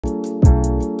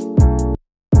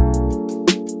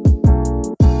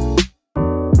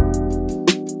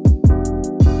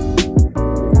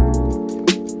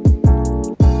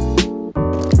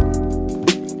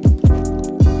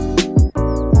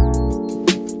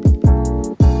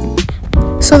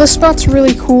So this spot's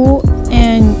really cool,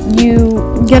 and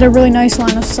you get a really nice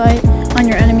line of sight on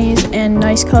your enemies and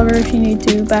nice cover if you need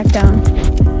to back down.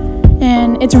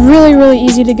 And it's really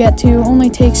easy to get to, only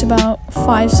takes about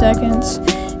 5 seconds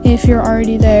if you're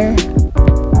already there.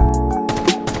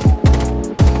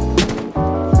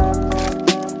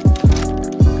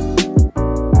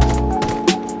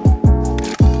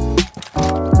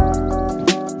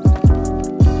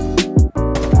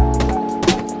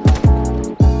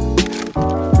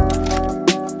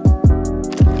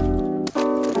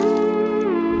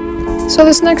 So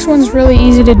this next one's really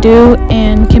easy to do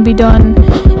and can be done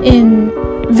in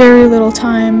very little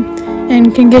time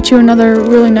and can get you another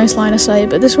really nice line of sight.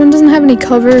 But this one doesn't have any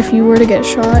cover if you were to get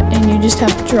shot, and you just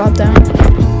have to drop down.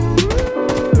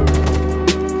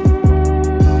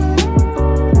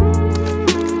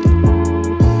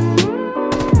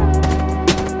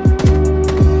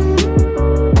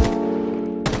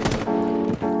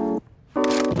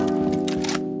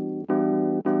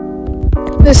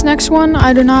 This next one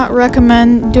I do not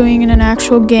recommend doing in an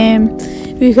actual game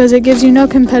because it gives you no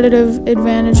competitive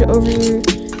advantage over your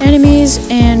enemies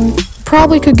and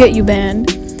probably could get you banned.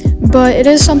 But it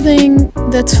is something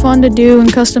that's fun to do in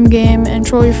custom game and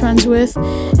troll your friends with.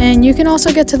 And you can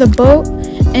also get to the boat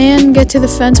and get to the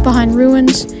fence behind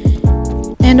ruins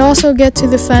and also get to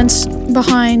the fence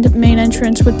behind main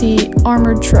entrance with the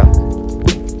armored truck.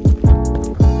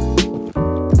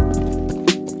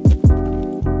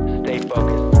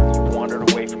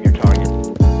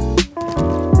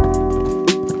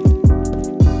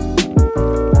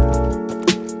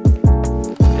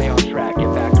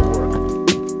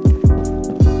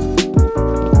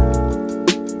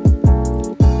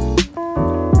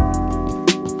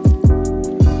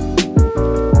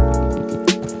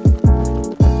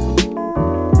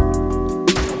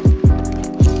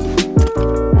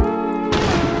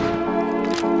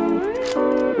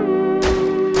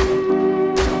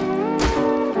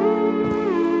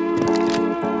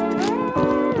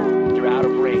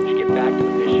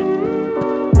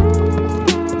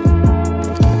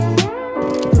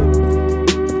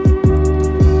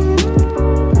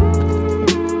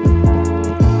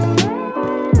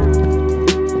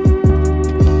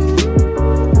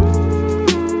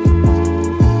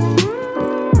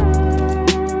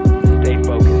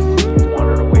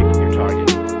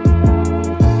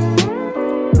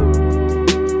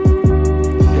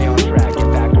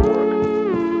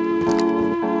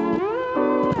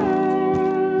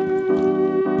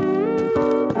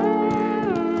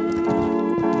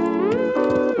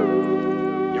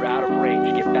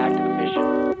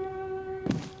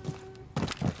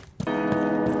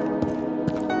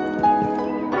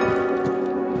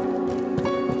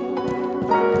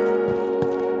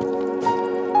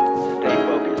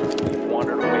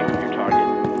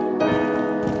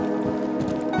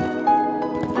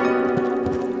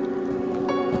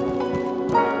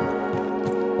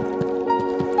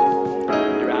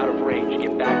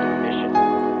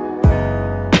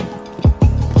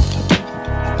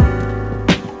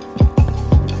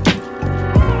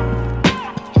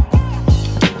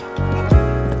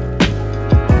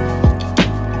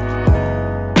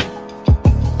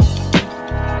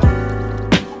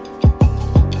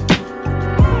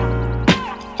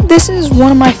 This is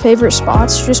one of my favorite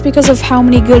spots just because of how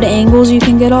many good angles you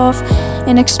can get off,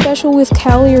 and especially with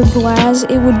Cali or Glaz,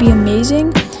 it would be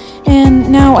amazing. And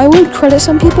now I would credit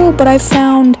some people, but I've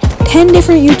found 10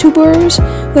 different YouTubers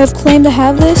who have claimed to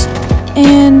have this,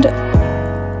 and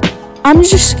I'm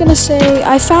just gonna say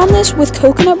I found this with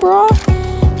Coconut Bra,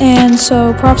 and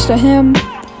so props to him,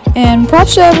 and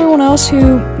props to everyone else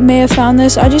who may have found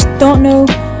this. I just don't know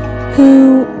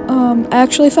who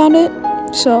actually found it,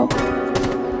 so.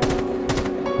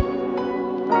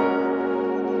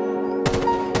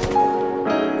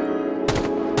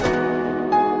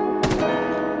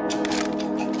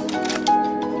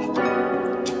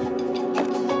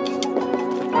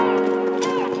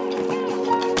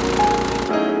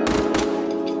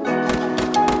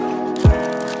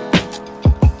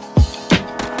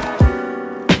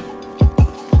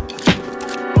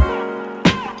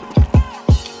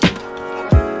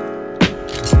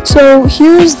 So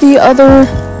here's the other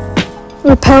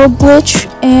rappel glitch,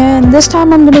 and this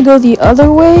time I'm gonna go the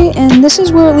other way, and this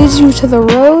is where it leads you to the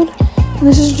road. And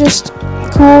this is just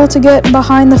cool to get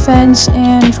behind the fence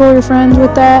and troll your friends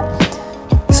with that.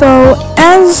 So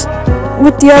as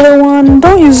with the other one,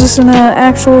 don't use this in an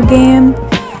actual game,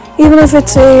 even if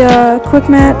it's a quick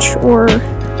match or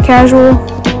casual,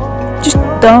 just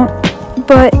don't.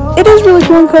 But it is really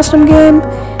cool in custom game.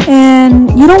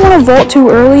 And you don't want to vault too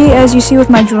early, as you see with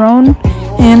my drone,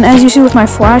 and as you see with my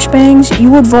flashbangs, you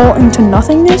would vault into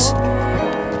nothingness.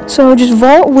 So just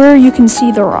vault where you can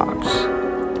see the rocks.